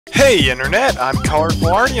Hey Internet, I'm Colorful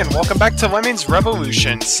Arty and welcome back to Lemmings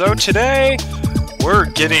Revolution. So today, we're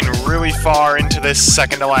getting really far into this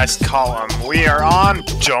second to last column. We are on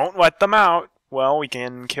Don't Let Them Out. Well, we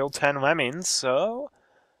can kill 10 lemmings, so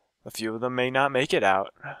a few of them may not make it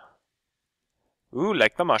out. Ooh,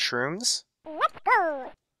 like the mushrooms. Let's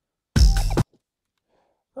go!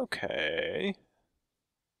 Okay.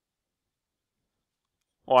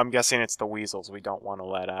 Well, I'm guessing it's the weasels we don't want to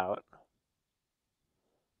let out.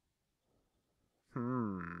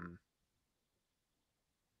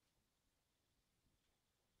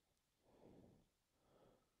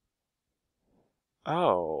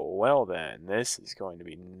 Oh, well then, this is going to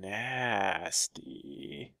be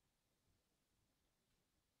nasty.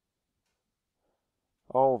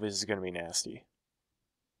 Oh, this is going to be nasty.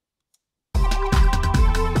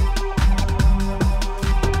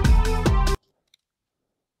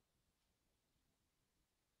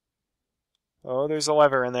 Oh, there's a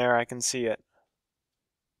lever in there, I can see it.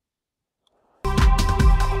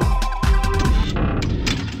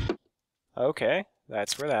 Okay,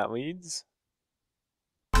 that's where that leads.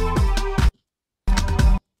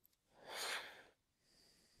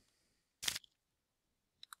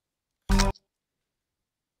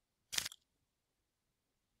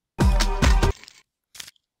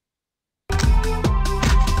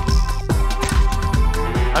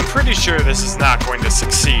 I'm pretty sure this is not going to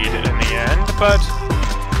succeed in the end, but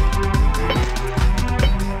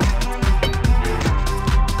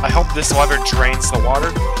I hope this lever drains the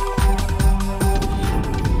water.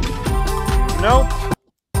 Nope.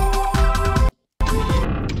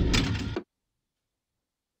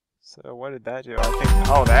 So what did that do? I think,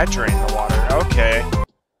 oh, that drained the water. Okay.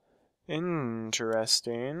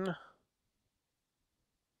 Interesting.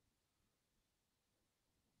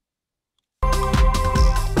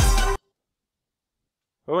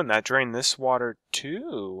 Oh, and that drained this water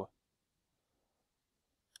too.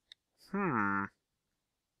 I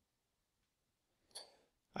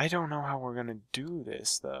don't know how we're gonna do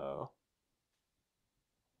this, though.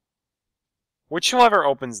 Which lever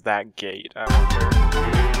opens that gate, I wonder?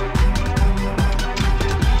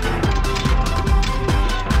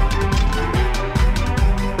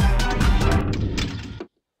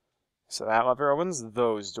 So that lever opens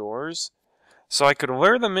those doors. So I could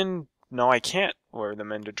lure them in. No, I can't lure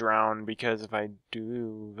them in to drown, because if I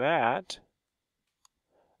do that...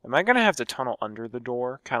 Am I going to have to tunnel under the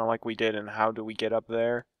door? Kind of like we did in How Do We Get Up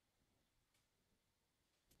There?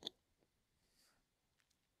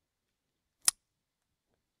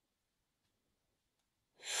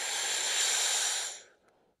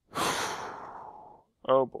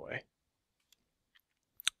 Oh boy.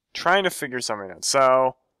 Trying to figure something out.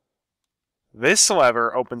 So, this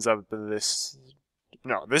lever opens up this...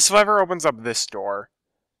 No, this lever opens up this door.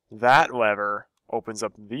 That lever opens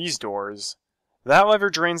up these doors. That lever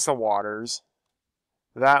drains the waters.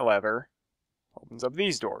 That lever opens up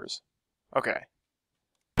these doors. Okay.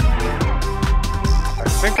 I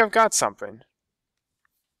think I've got something.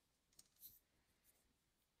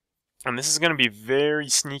 And this is going to be very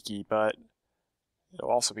sneaky, but it'll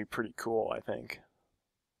also be pretty cool, I think.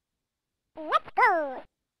 Let's go!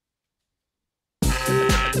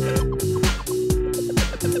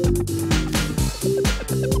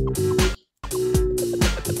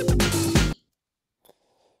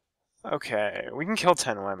 Okay, we can kill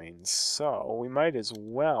 10 lemmings, so we might as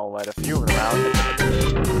well let a few of them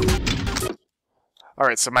out.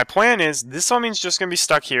 Alright, so my plan is, this lemming's just going to be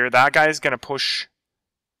stuck here. That guy's going to push...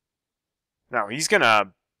 No, he's going to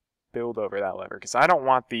build over that lever, because I don't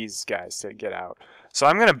want these guys to get out. So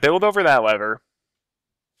I'm going to build over that lever.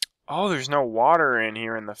 Oh, there's no water in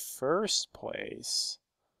here in the first place.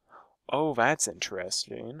 Oh, that's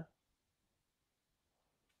interesting.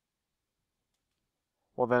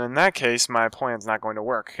 Well, then in that case, my plan's not going to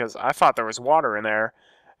work, because I thought there was water in there,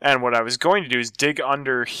 and what I was going to do is dig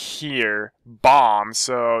under here, bomb,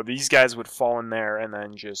 so these guys would fall in there and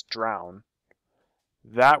then just drown.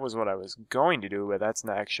 That was what I was going to do, but that's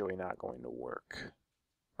actually not going to work.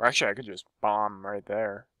 Or actually, I could just bomb right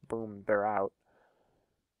there. Boom, they're out.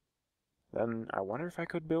 Then I wonder if I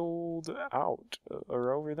could build out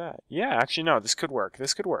or over that. Yeah, actually, no, this could work.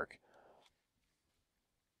 This could work.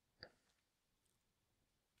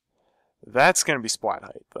 That's going to be splat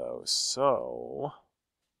height, though, so...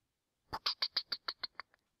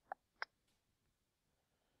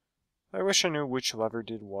 I wish I knew which lever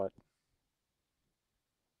did what.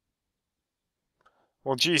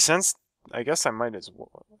 Well, gee, since... I guess I might as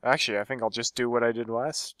well... Actually, I think I'll just do what I did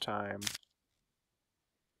last time.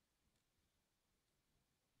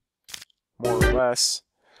 More or less.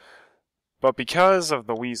 But because of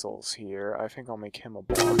the weasels here, I think I'll make him a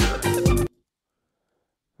blocker.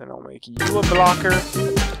 Then I'll make you a blocker.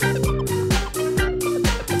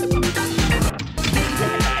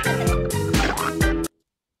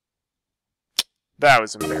 That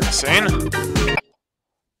was embarrassing.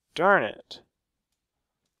 Darn it.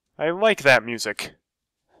 I like that music.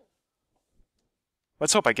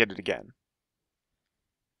 Let's hope I get it again.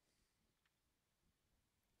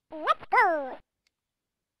 Let's go.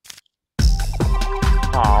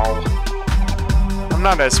 Oh, I'm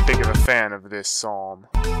not as big of a fan of this psalm.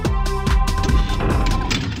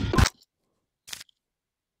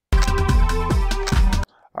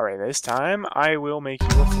 Alright, this time I will make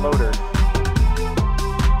you a floater.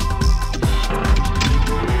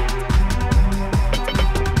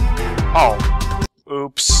 Oh,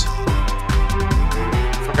 oops.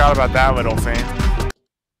 Forgot about that little thing.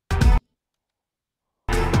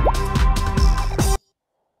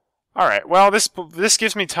 Alright, well, this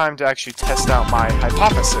gives me time to actually test out my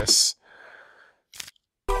hypothesis.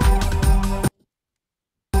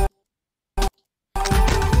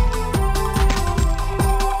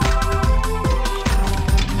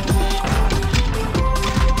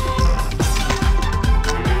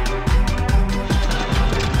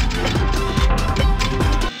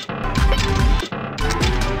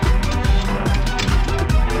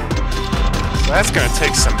 So that's gonna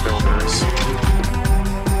take some builders.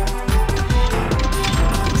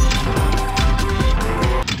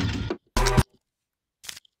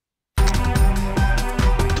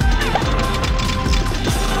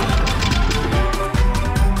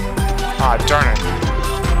 Ah, darn it.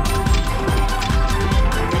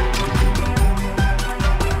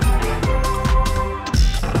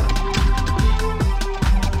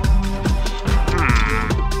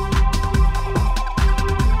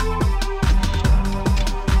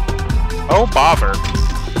 Oh, bother.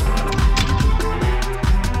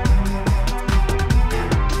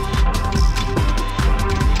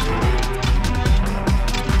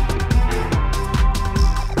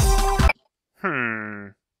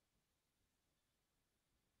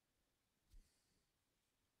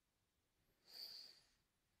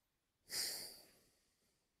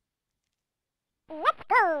 Let's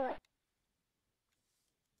go.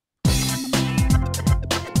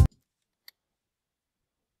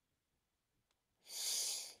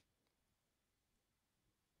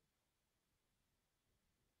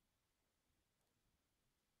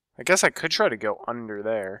 I guess I could try to go under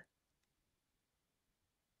there.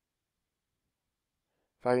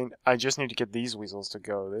 I just need to get these weasels to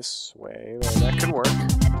go this way. Well, that could work.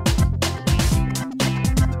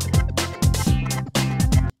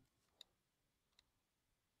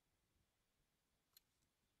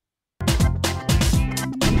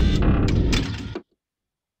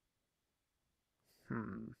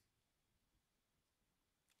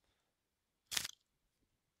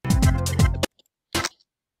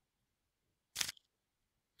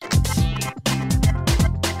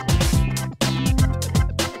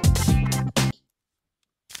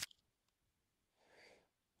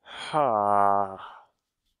 Ha.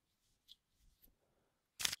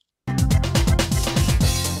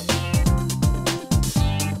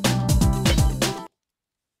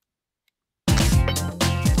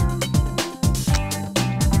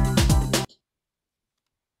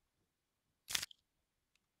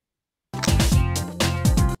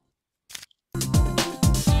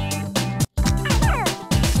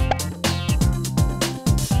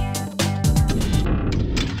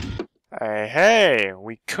 Hey,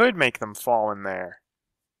 we could make them fall in there.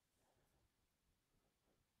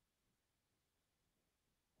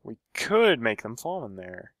 We could make them fall in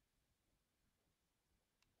there.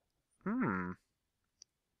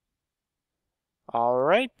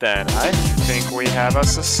 Alright then, I think we have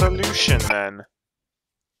us a solution then.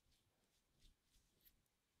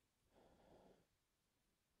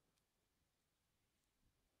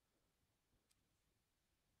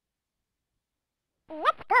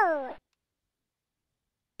 Let's go.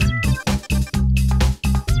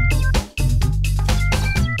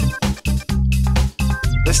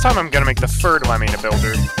 This time I'm gonna make the third lemming a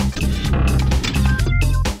builder.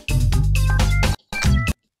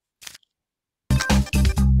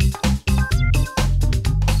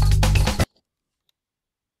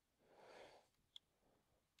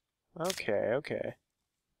 Okay.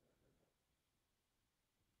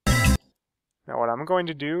 Now what I'm going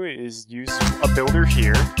to do is use a builder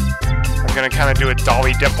here. I'm gonna kind of do a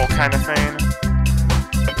Dolly Dimple kind of thing.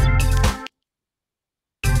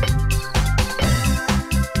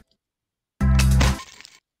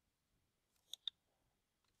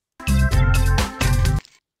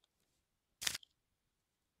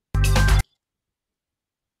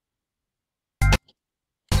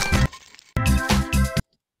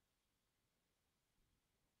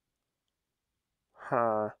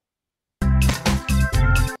 Huh.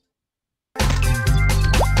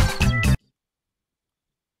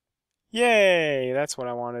 Yay! That's what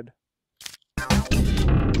I wanted.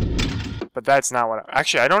 But that's not what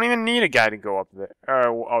actually, I don't even need a guy to go up there.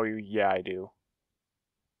 Oh, yeah, I do.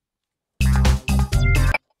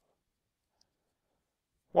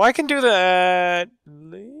 Well, I can do that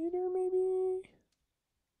later, maybe?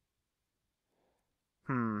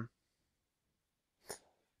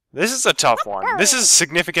 This is a tough one. This is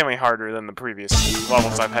significantly harder than the previous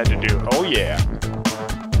levels I've had to do. Oh, yeah.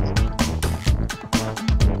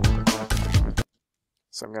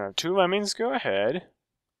 So I'm gonna have 2 lemmings go ahead.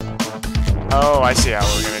 Oh, I see how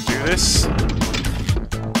we're gonna do this.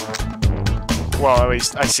 Well, at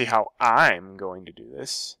least I see how I'm going to do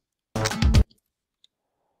this.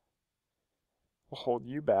 We'll hold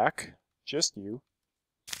you back. Just you.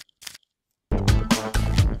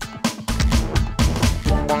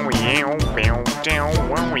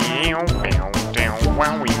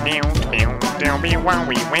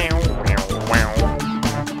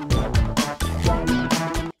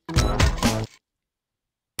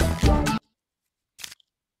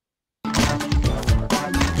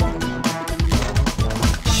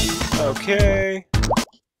 Okay.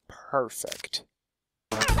 Perfect.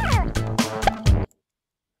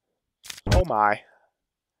 Oh my.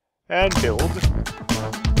 And build.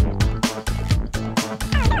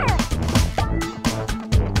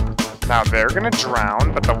 Now they're gonna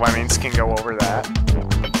drown, but the lemmings can go over that.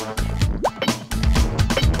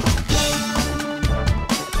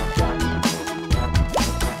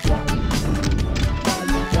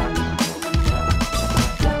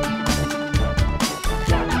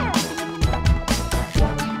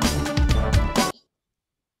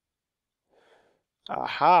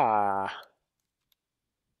 Aha!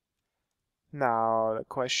 Now the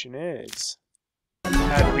question is,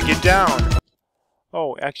 how do we get down?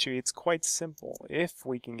 Oh, actually, it's quite simple, if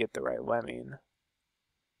we can get the right lemming.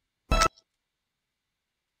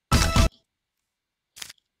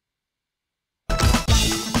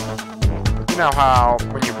 You know how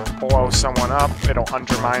when you blow someone up, it'll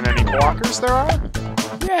undermine any blockers there are?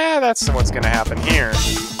 Yeah, that's what's gonna happen here.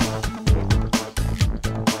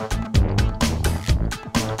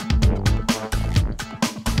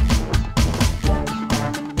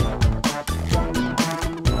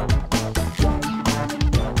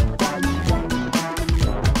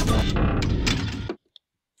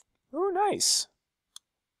 Ooh, nice.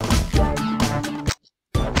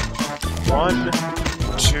 1,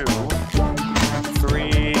 2,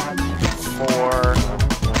 3, 4,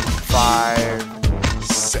 5,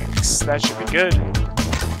 6. That should be good.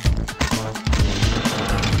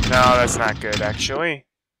 No, that's not good, actually.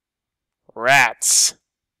 Rats.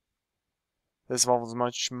 This level is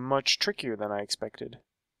much, much trickier than I expected.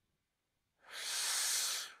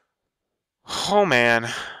 Oh, man.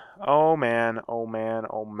 Oh, man. Oh, man.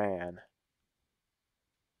 Oh, man.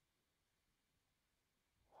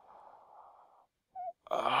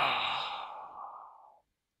 I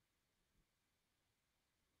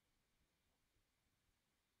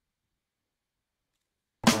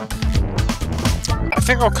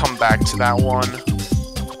think I'll come back to that one.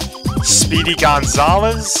 Speedy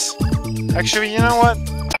Gonzalez? Actually, you know what?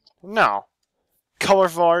 No.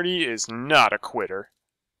 Colorful Arty is not a quitter.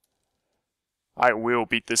 I will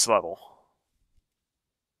beat this level.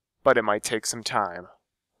 But it might take some time.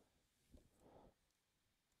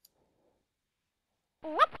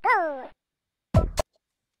 Let's go.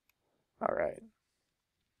 Alright.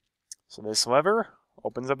 So this lever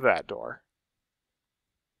opens up that door.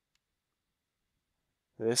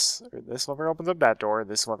 This lever opens up that door.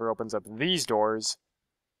 This lever opens up these doors.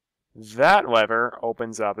 That lever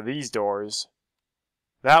opens up these doors.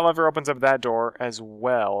 That lever opens up that door, as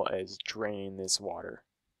well as drain this water.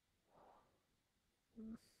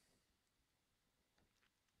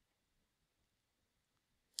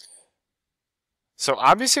 So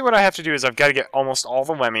obviously what I have to do is I've got to get almost all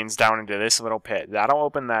the lemmings down into this little pit. That'll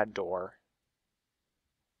open that door.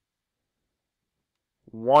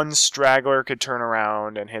 One straggler could turn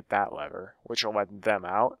around and hit that lever, which will let them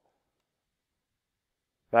out.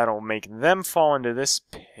 That'll make them fall into this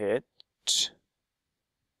pit.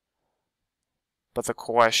 But the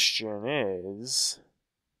question is,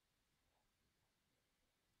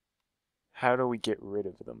 how do we get rid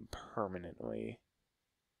of them permanently?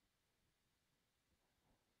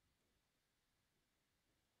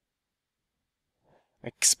 I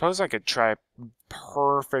suppose I could try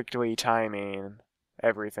perfectly timing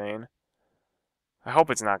everything. I hope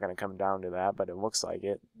it's not going to come down to that, but it looks like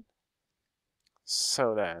it.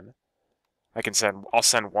 So then, I'll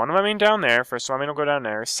send one lemming down there. First lemming will go down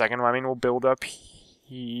there. Second lemming will build up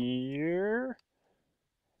here.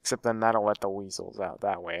 Except then that'll let the weasels out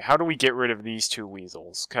that way. How do we get rid of these two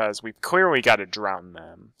weasels? Because we've clearly got to drown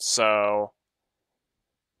them. So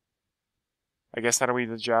I guess that'll be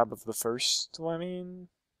the job of the first lemming.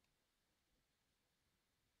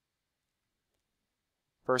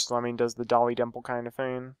 First lemming does the Dolly Dimple kind of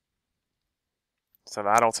thing. So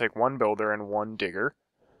that'll take one builder and one digger.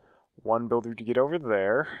 One builder to get over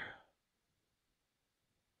there.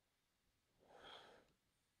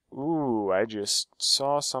 Ooh, I just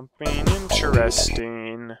saw something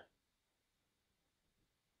interesting.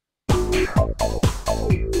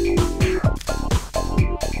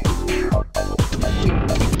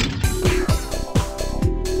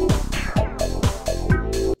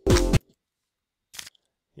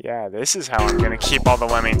 Yeah, this is how I'm gonna keep all the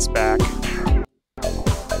lemmings back.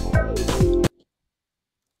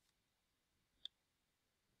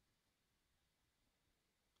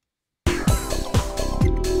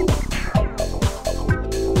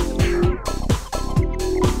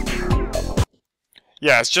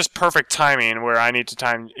 Yeah, it's just perfect timing where I need to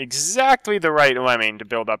time exactly the right lemming to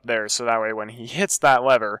build up there, so that way when he hits that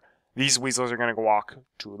lever, these weasels are going to walk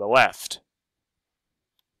to the left.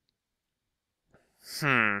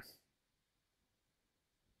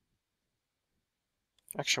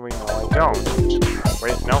 Actually, no, I don't.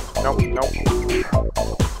 Wait, nope.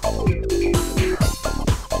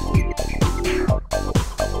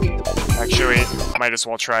 Actually, might as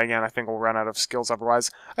well try again. I think we'll run out of skills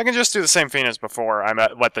otherwise. I can just do the same thing as before.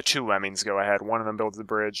 Let the two lemmings go ahead. One of them builds the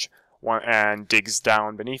bridge and digs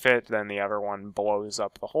down beneath it. Then the other one blows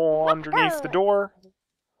up the hole underneath the door.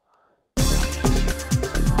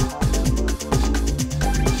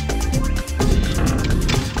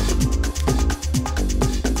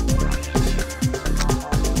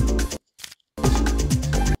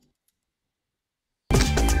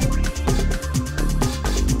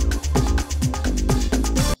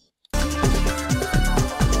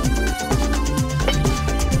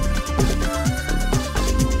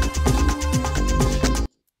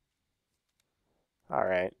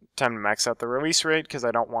 Alright, time to max out the release rate because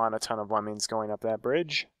I don't want a ton of lemmings going up that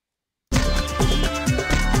bridge.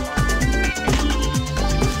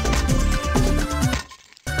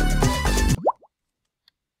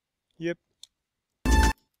 Yep.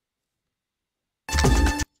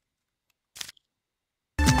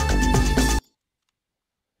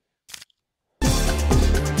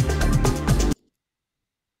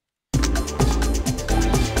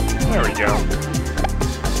 There we go.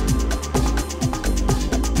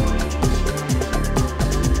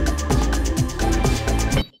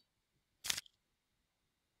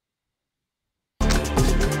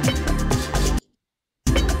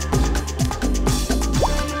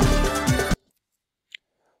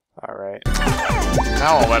 Alright.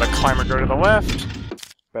 Now I'll let a climber go to the left.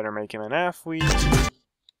 Better make him an athlete.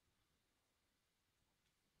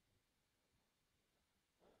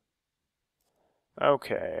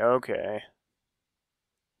 Okay.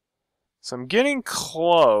 So I'm getting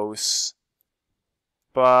close,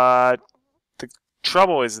 but the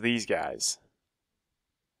trouble is these guys.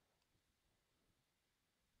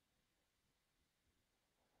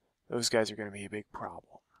 Those guys are going to be a big problem.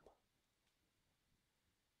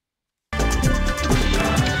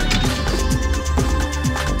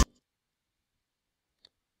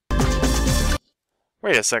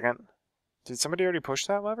 Wait a second. Did somebody already push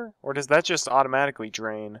that lever? Or does that just automatically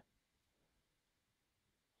drain?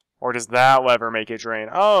 Or does that lever make it drain?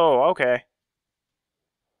 Oh, okay.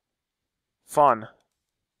 Fun.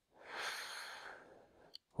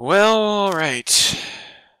 Well, alright.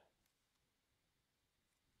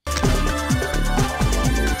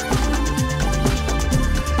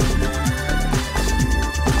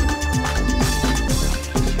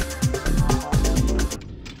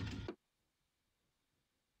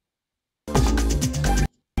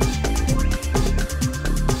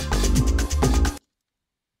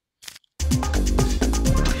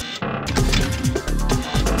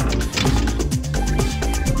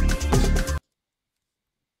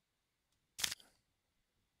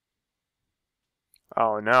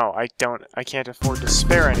 Oh no, I can't afford to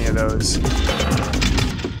spare any of those.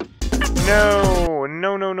 No!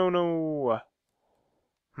 No.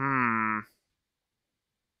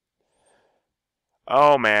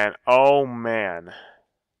 Oh man.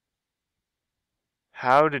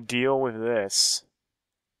 How to deal with this?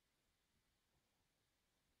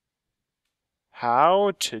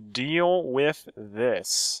 How to deal with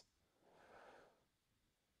this?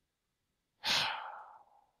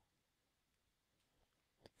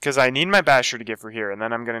 Because I need my basher to get through here, and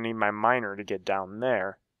then I'm going to need my miner to get down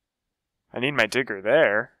there. I need my digger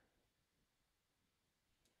there.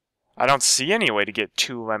 I don't see any way to get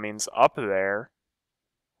 2 lemmings up there.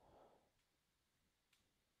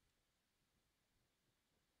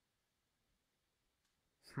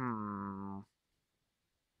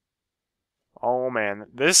 Oh man,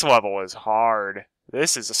 this level is hard.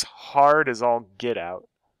 This is as hard as all get out.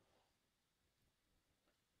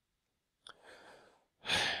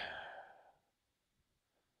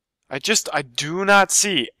 I do not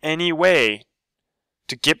see any way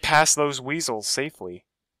to get past those weasels safely.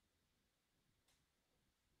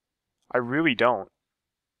 I really don't.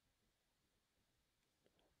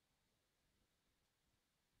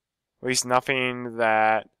 At least nothing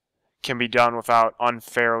that can be done without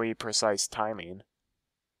unfairly precise timing.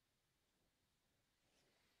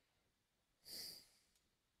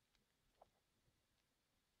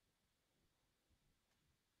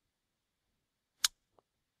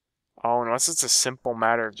 Oh, unless it's a simple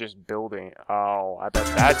matter of just building. Oh, I bet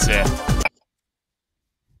that's it.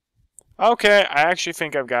 Okay, I actually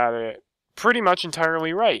think I've got it pretty much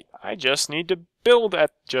entirely right. I just need to build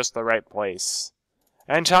at just the right place.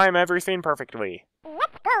 And time everything perfectly.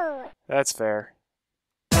 Let's go. That's fair.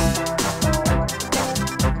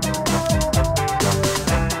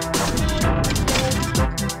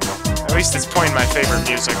 At least it's playing my favorite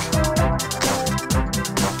music.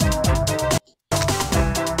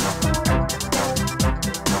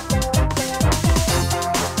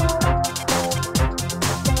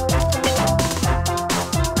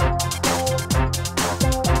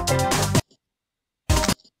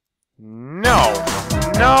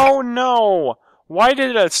 No! Why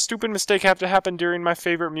did a stupid mistake have to happen during my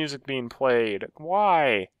favorite music being played?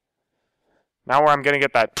 Why? Now where I'm gonna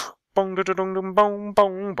get that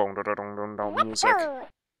music.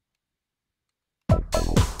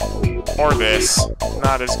 Or this.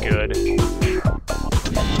 Not as good.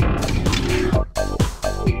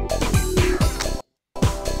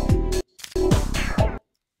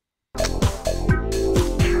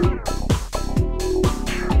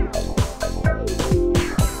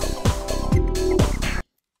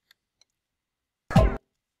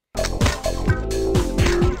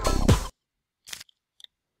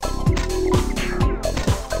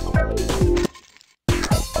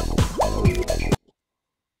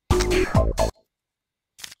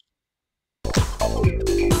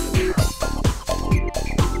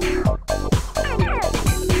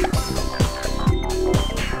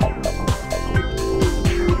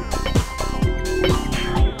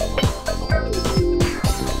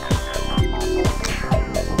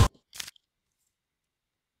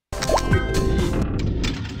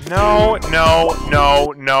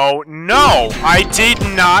 No! I did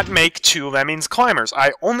not make 2 lemmings climbers.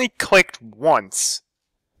 I only clicked once.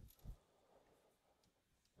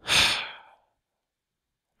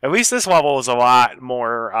 At least this level is a lot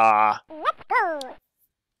more,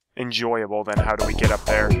 enjoyable than how do we get up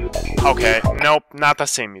there. Okay, nope, not the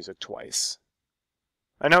same music twice.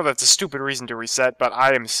 I know that's a stupid reason to reset, but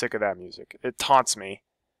I am sick of that music. It taunts me.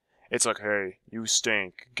 It's like, hey, you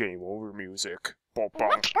stink, game over music.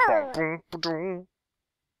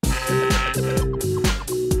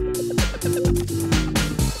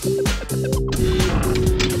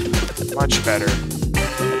 Much better.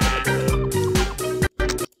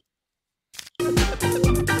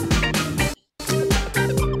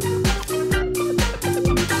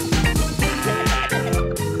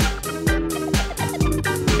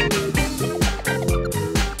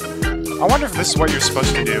 I wonder if this is what you're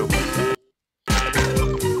supposed to do.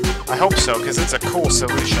 I hope so, because it's a cool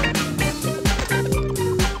solution.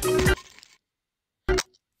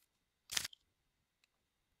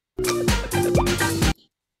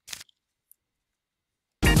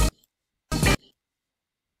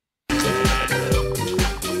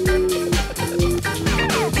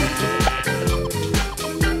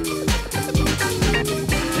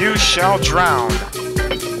 You shall drown.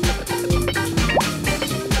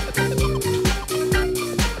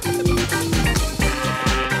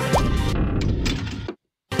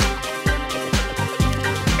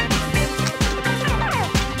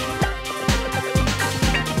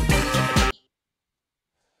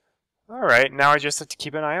 Alright, now I just have to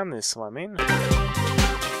keep an eye on this lemming.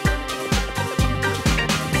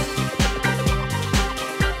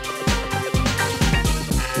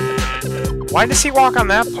 Why does he walk on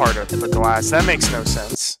that part of the glass? That makes no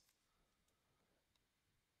sense.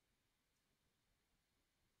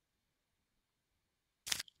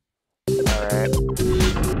 Alright.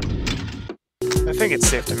 I think it's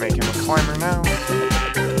safe to make him a climber now.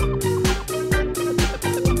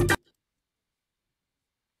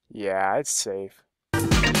 Yeah, it's safe.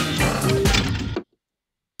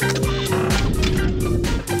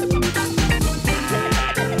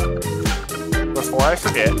 I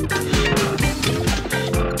forget.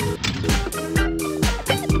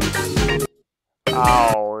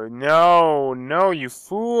 Oh, no, no, you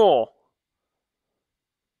fool!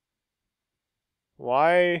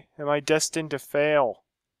 Why am I destined to fail?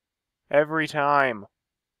 Every time.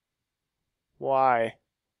 Why?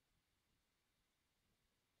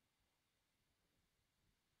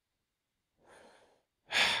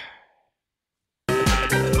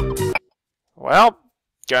 Well,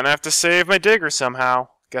 gonna have to save my digger somehow.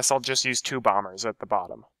 Guess I'll just use 2 bombers at the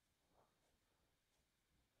bottom.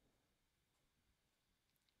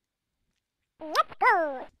 Let's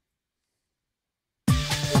go.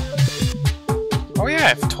 Oh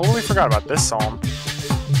yeah, I totally forgot about this psalm.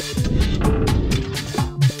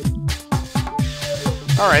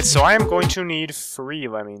 Alright, so I am going to need 3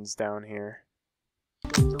 lemmings down here.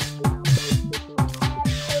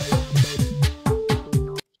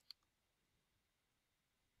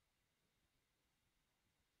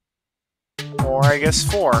 Or I guess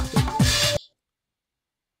 4.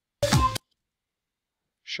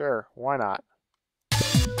 Sure, why not?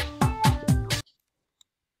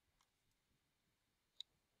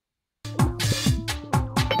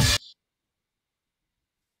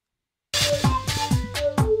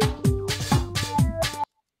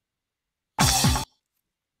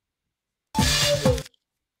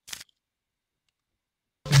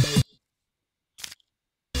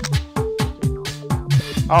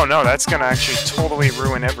 Oh no, that's gonna actually totally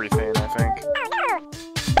ruin everything, I think.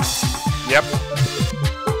 Yep.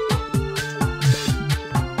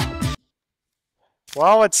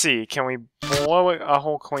 Well, let's see. Can we blow a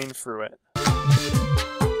hole clean through it?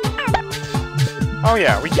 Oh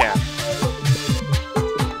yeah, we can.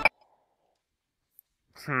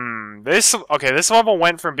 This level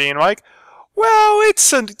went from being like, well,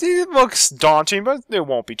 it looks daunting, but it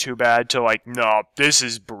won't be too bad, to like, no, this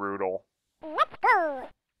is brutal. Let's go.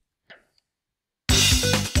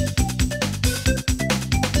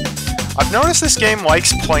 I've noticed this game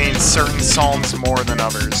likes playing certain psalms more than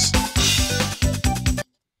others.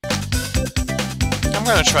 I'm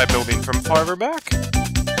gonna try building from farther back.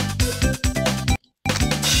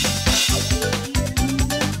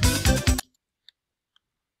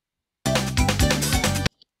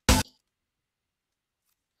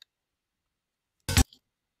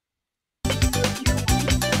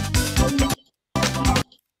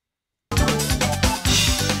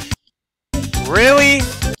 Really?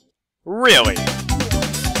 Really?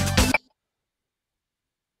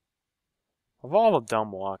 Of all the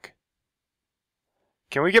dumb luck.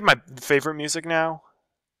 Can we get my favorite music now?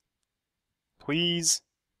 Please?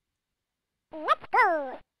 Let's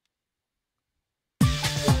go.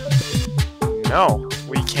 No,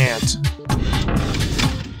 we can't.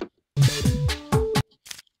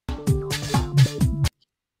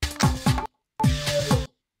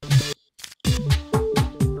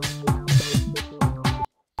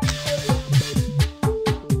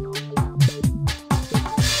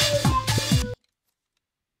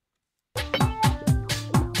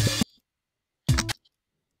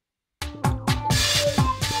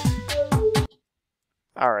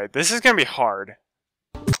 Alright, this is gonna be hard.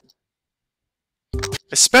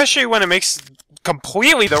 Especially when it makes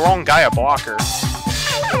completely the wrong guy a blocker.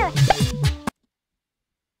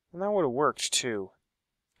 And that would have worked, too.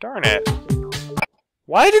 Darn it.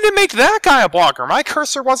 Why did it make that guy a blocker? My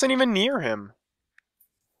cursor wasn't even near him.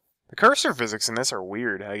 The cursor physics in this are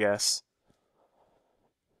weird, I guess.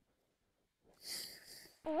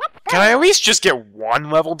 Can I at least just get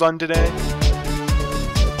 1 level done today?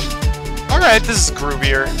 Alright, this is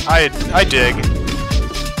groovier. I dig.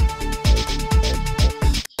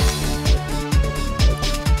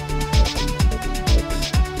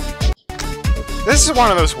 This is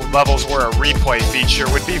one of those levels where a replay feature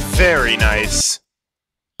would be very nice.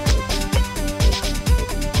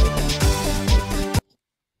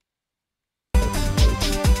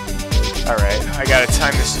 Alright, I gotta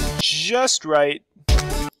time this just right.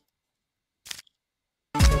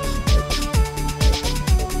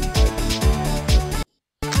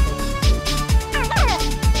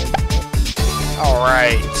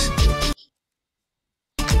 Alright.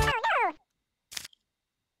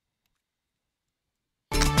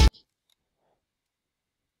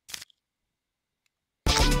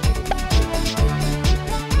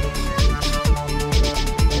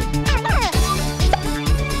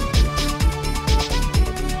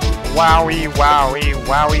 Wowie, wowie,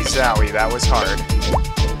 wowie, zowie. That was hard.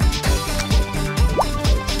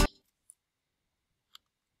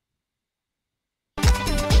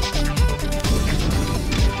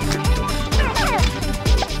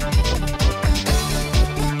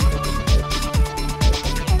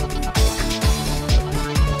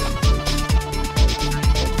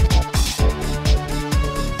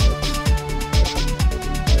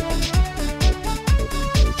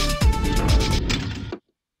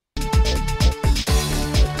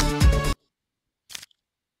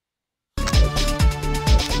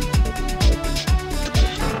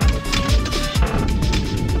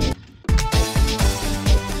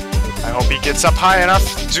 hope he gets up high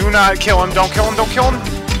enough. Do not kill him. Don't kill him. Don't kill him.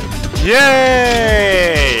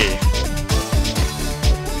 Yay!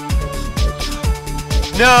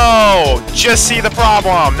 No! Just see the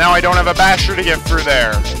problem. Now I don't have a basher to get through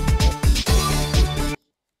there.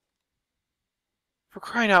 For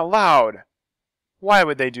crying out loud. Why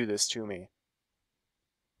would they do this to me?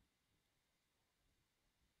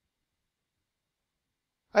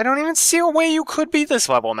 I don't even see a way you could beat this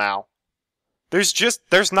level now.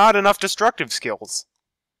 There's not enough destructive skills.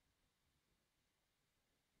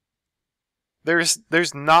 There's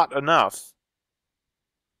not enough.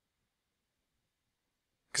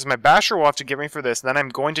 Because my basher will have to get me for this, then I'm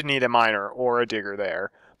going to need a miner or a digger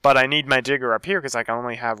there. But I need my digger up here because I can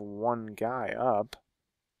only have one guy up.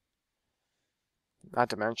 Not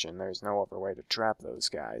to mention, there's no other way to trap those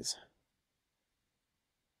guys.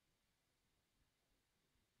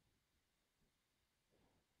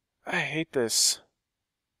 I hate this.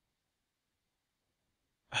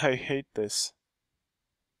 I hate this.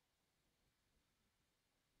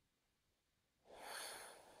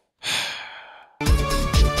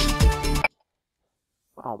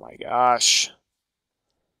 Oh my gosh.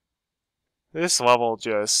 This level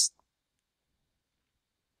just...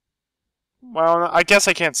 Well, I guess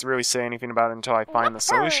I can't really say anything about it until I find the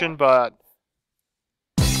solution, but...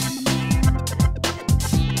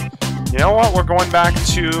 You know what? We're going back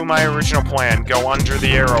to my original plan. Go under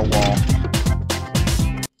the arrow wall.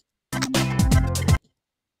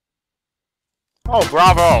 Oh,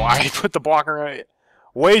 bravo! I put the blocker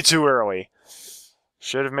way too early.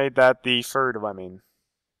 Should have made that the third lemming.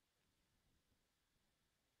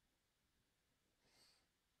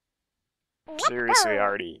 Seriously,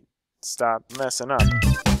 Arty. Stop messing up.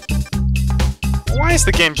 Why is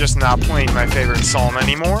the game just not playing my favorite song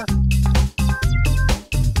anymore?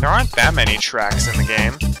 There aren't that many tracks in the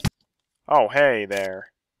game. Oh, hey there.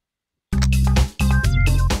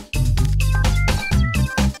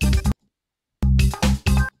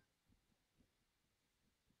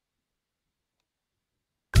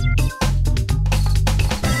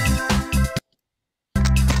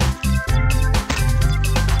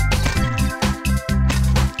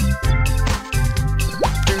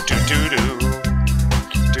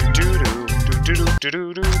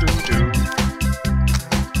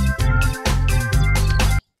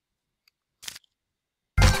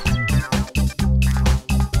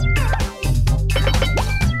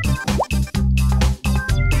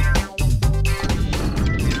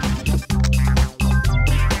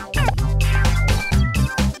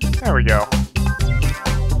 There we go.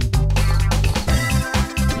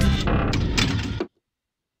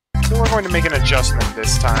 So we're going to make an adjustment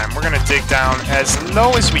this time. We're going to dig down as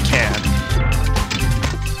low as we can.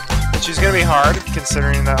 Which is going to be hard,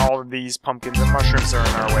 considering that all of these pumpkins and mushrooms are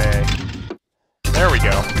in our way. There we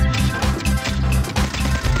go.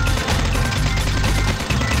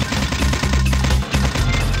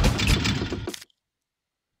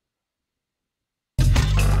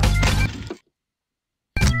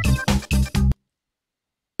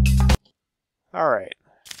 Alright.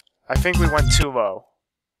 I think we went too low.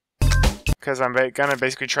 Because I'm gonna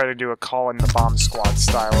basically try to do a call in the bomb squad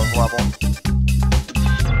style of level.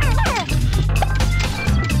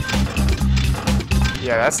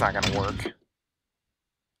 Yeah, that's not gonna work.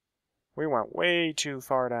 We went way too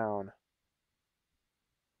far down.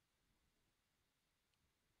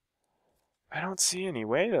 I don't see any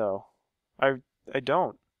way, though. I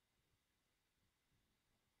don't.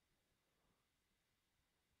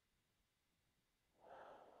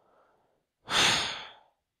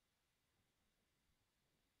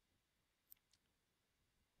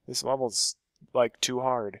 This level's, like, too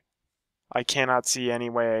hard. I cannot see any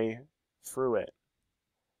way through it.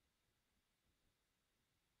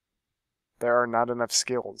 There are not enough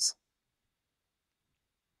skills.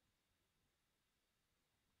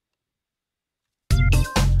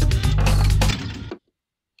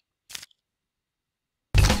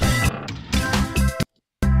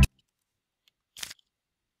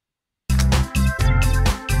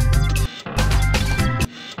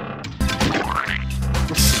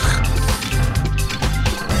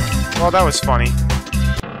 Well, that was funny.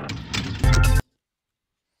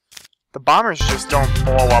 The bombers just don't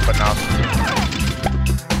blow up enough.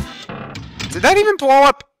 Did that even blow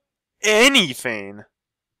up anything?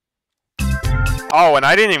 Oh, and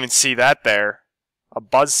I didn't even see that there. A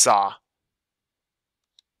buzzsaw.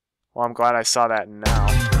 Well, I'm glad I saw that now.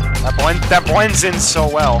 That blends in so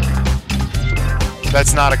well.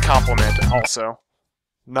 That's not a compliment, also.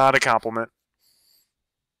 Not a compliment.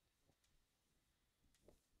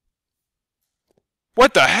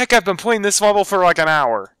 What the heck? I've been playing this level for like an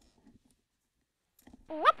hour.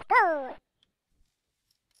 Let's go.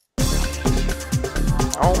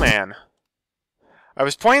 Oh man. I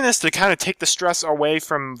was playing this to kind of take the stress away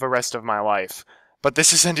from the rest of my life, but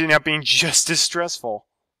this is ending up being just as stressful.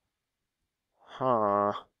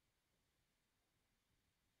 Huh.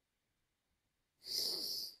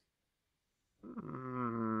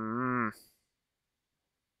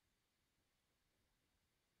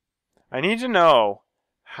 I need to know,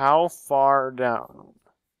 how far down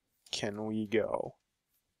can we go?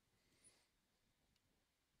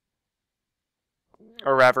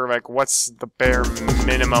 Or rather, like, what's the bare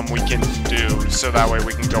minimum we can do, so that way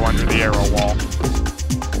we can go under the arrow wall?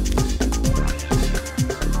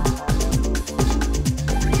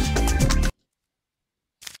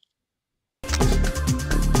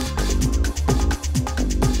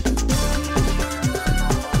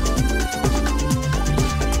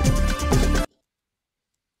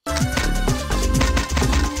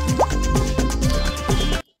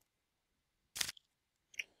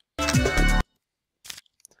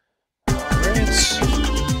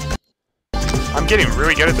 I'm getting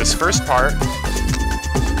really good at this first part.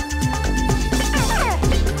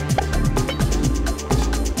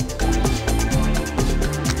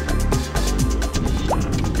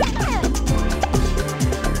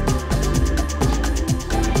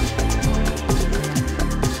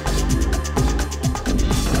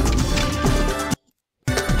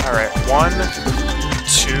 Alright, 1,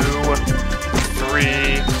 2,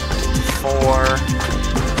 3, 4,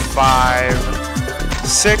 5,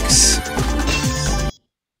 6.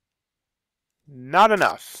 Not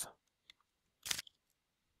enough.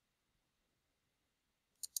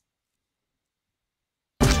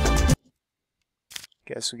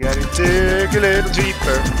 Guess we gotta dig a little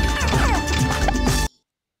deeper.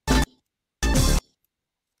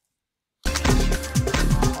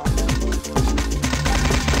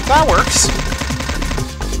 That works.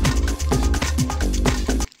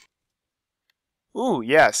 Ooh,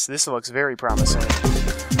 yes, this looks very promising.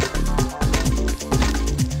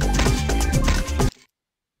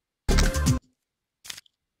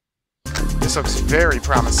 This looks very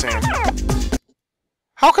promising.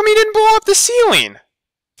 How come he didn't blow up the ceiling?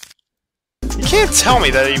 You can't tell me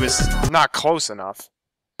that he was not close enough.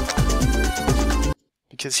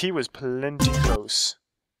 Because he was plenty close.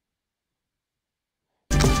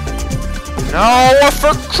 No,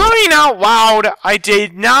 for crying out loud! I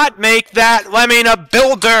did not make that lemming a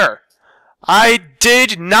builder! I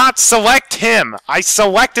did not select him! I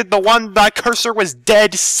selected the one my cursor was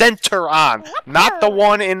dead center on, not the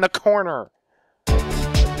one in the corner.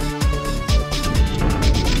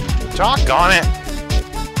 Doggone it.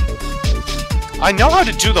 I know how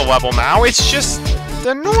to do the level now, it's just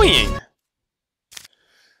annoying.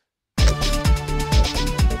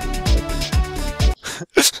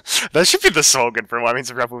 That should be the slogan for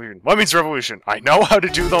Lemmings Revolution. Lemmings Revolution. I know how to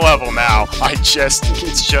do the level now. It's just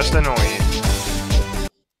annoying.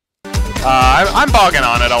 I'm bogging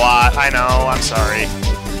on it a lot. I know, I'm sorry.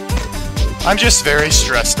 I'm just very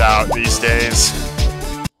stressed out these days.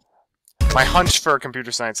 My hunch for a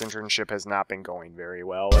computer science internship has not been going very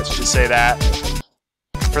well, let's just say that.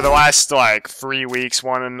 For the last, like, 3 weeks,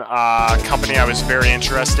 one company I was very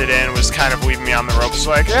interested in was kind of leaving me on the ropes,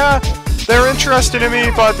 like, yeah, they're interested in me,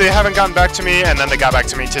 but they haven't gotten back to me, and then they got back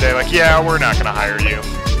to me today, like, yeah, we're not gonna hire you.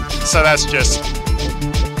 So that's just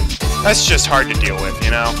hard to deal with,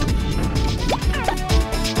 you know?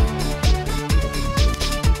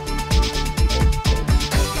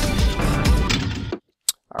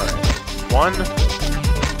 Alright. 1, 2,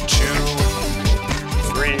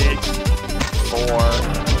 3, 4,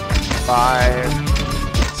 5,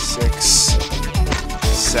 6,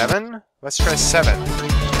 7? Let's try 7.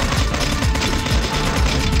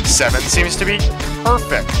 7 seems to be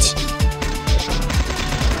perfect.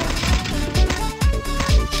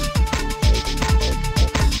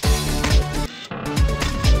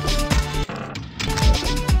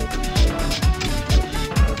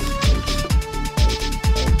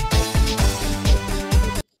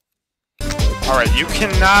 Alright, you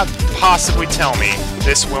cannot possibly tell me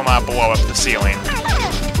this will not blow up the ceiling.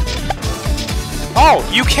 Oh,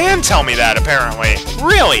 you can tell me that, apparently.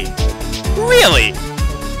 Really? Really?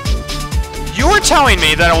 You're telling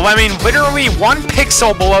me that a lemming literally 1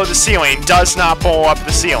 pixel below the ceiling does not blow up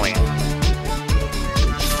the ceiling.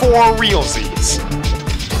 For realsies.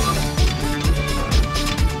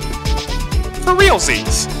 For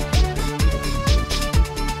realsies.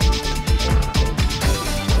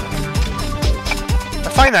 I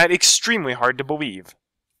find that extremely hard to believe.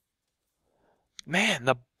 Man,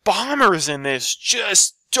 the bombers in this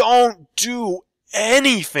just don't do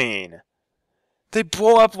anything. They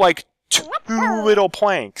blow up like 2 little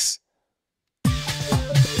planks.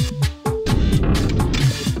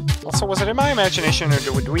 Also, was it in my imagination, or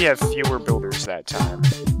do we have fewer builders that time?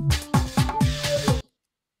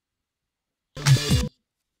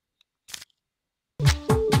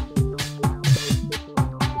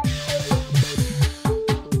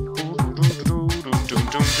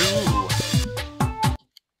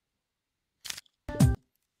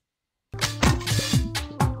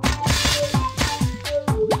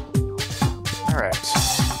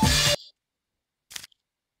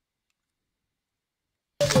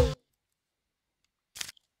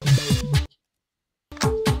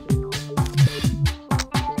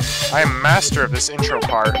 I am master of this intro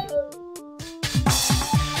part.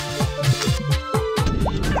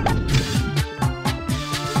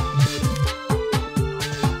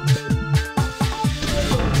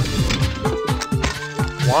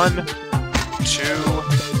 One, 2,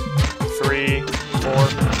 3, 4,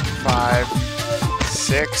 5,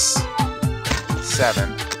 6,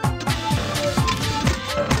 7.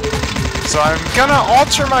 So I'm gonna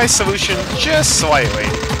alter my solution just slightly.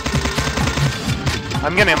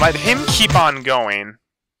 I'm gonna let him keep on going.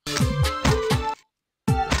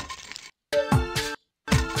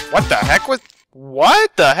 What the heck was...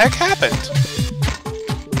 What the heck happened?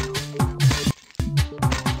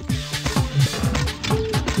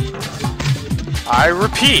 I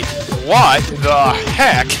repeat, what the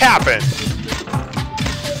heck happened?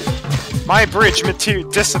 My bridge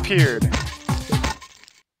disappeared.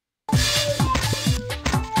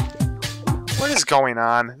 What is going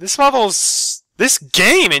on? This level's... This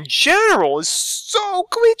game in general is so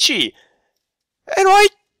glitchy! And like,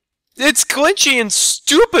 it's glitchy in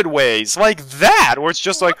stupid ways, like that, where it's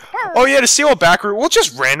just like, oh yeah, to seal a back route, we'll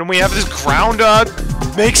just randomly have this ground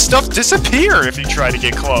make stuff disappear if you try to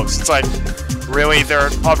get close. It's like, really, there are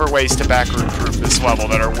other ways to back route proof this level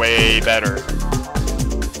that are way better.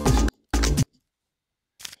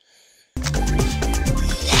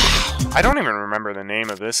 I don't even remember the name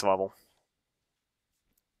of this level.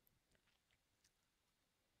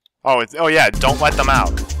 Oh, oh yeah, don't let them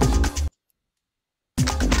out.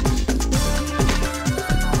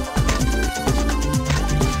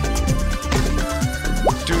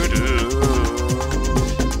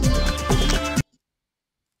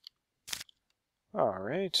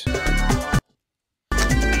 Alright.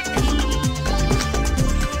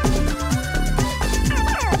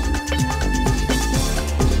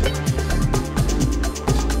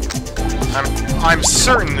 I'm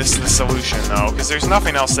certain this is the solution, though, because there's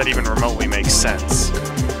nothing else that even remotely makes sense.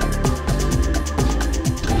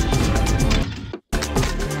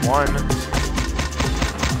 1.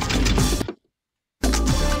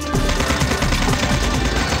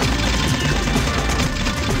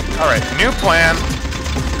 Alright, new plan.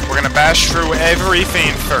 We're gonna bash through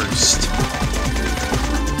everything first.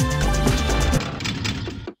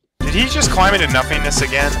 Did he just climb into nothingness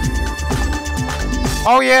again?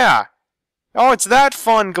 Oh yeah! Oh, it's that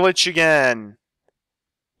fun glitch again!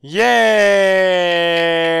 Yay!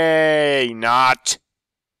 Not.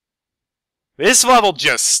 This level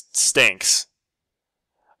just stinks.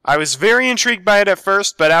 I was very intrigued by it at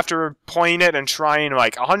first, but after playing it and trying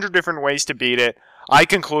like 100 different ways to beat it, I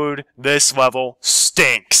conclude this level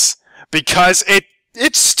stinks. Because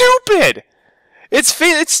it's stupid! It's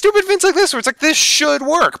stupid things like this where it's like, this should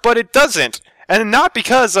work, but it doesn't. And not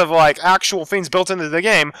because of, like, actual things built into the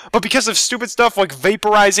game, but because of stupid stuff like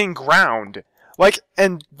vaporizing ground. Like,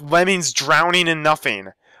 and lemmings drowning in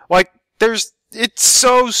nothing. Like, it's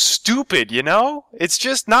so stupid, you know? It's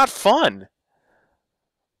just not fun.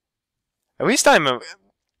 At least I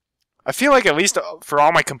feel like at least for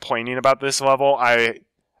all my complaining about this level, I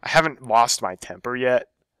haven't lost my temper yet.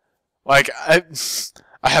 Like, I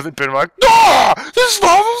haven't been like, ah! This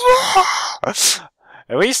level's...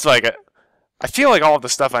 At least, like... I feel like all of the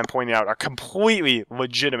stuff I'm pointing out are completely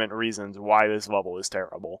legitimate reasons why this level is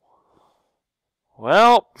terrible.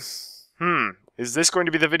 Well, is this going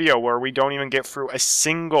to be the video where we don't even get through a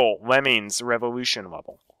single Lemmings Revolution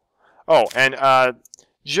level? Oh, and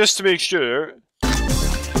just to make sure...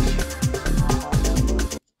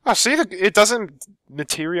 Oh, see, it doesn't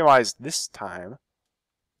materialize this time.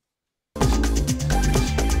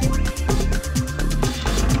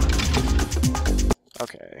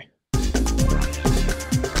 Okay.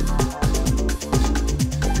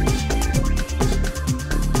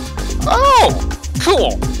 Oh!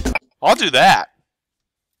 Cool! I'll do that.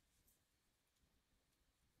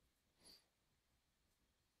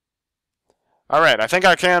 Alright, I think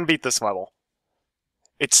I can beat this level.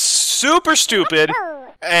 It's super stupid,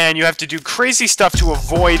 and you have to do crazy stuff to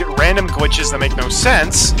avoid random glitches that make no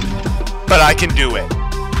sense, but I can do it.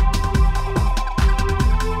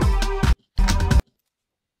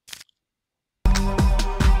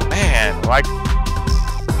 Like,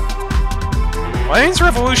 Lemmings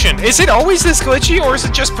Revolution, is it always this glitchy, or is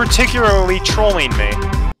it just particularly trolling me?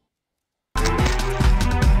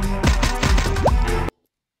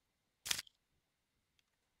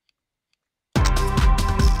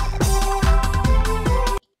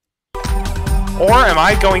 Or am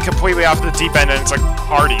I going completely off the deep end and it's like,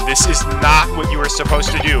 Arty, this is not what you were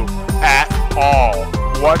supposed to do at all.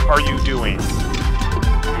 What are you doing?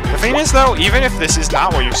 The thing is, though, even if this is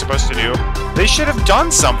not what you're supposed to do, they should have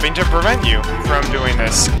done something to prevent you from doing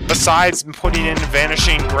this, besides putting in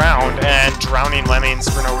vanishing ground and drowning lemmings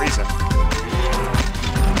for no reason.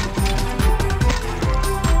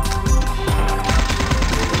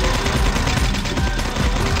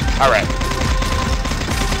 Alright.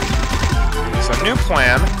 So, new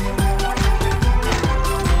plan.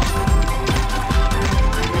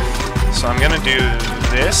 So I'm gonna do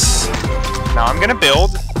this. Now I'm gonna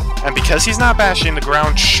build, and because he's not bashing, the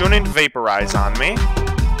ground shouldn't vaporize on me.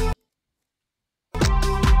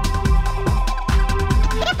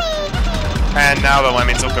 And now the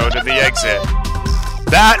lemmings will go to the exit.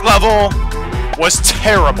 That level was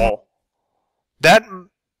terrible. That...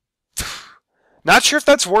 Not sure if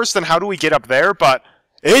that's worse than how do we get up there, but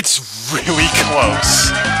it's really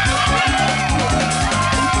close.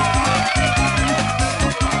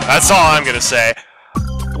 That's all I'm gonna say.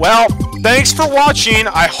 Well, thanks for watching.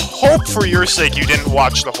 I hope for your sake you didn't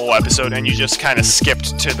watch the whole episode and you just kind of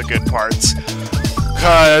skipped to the good parts.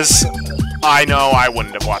 Because I know I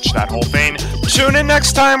wouldn't have watched that whole thing. Tune in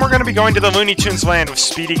next time. We're going to be going to the Looney Tunes land with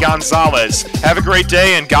Speedy Gonzalez. Have a great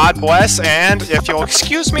day and God bless. And if you'll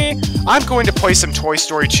excuse me, I'm going to play some Toy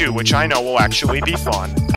Story 2, which I know will actually be fun.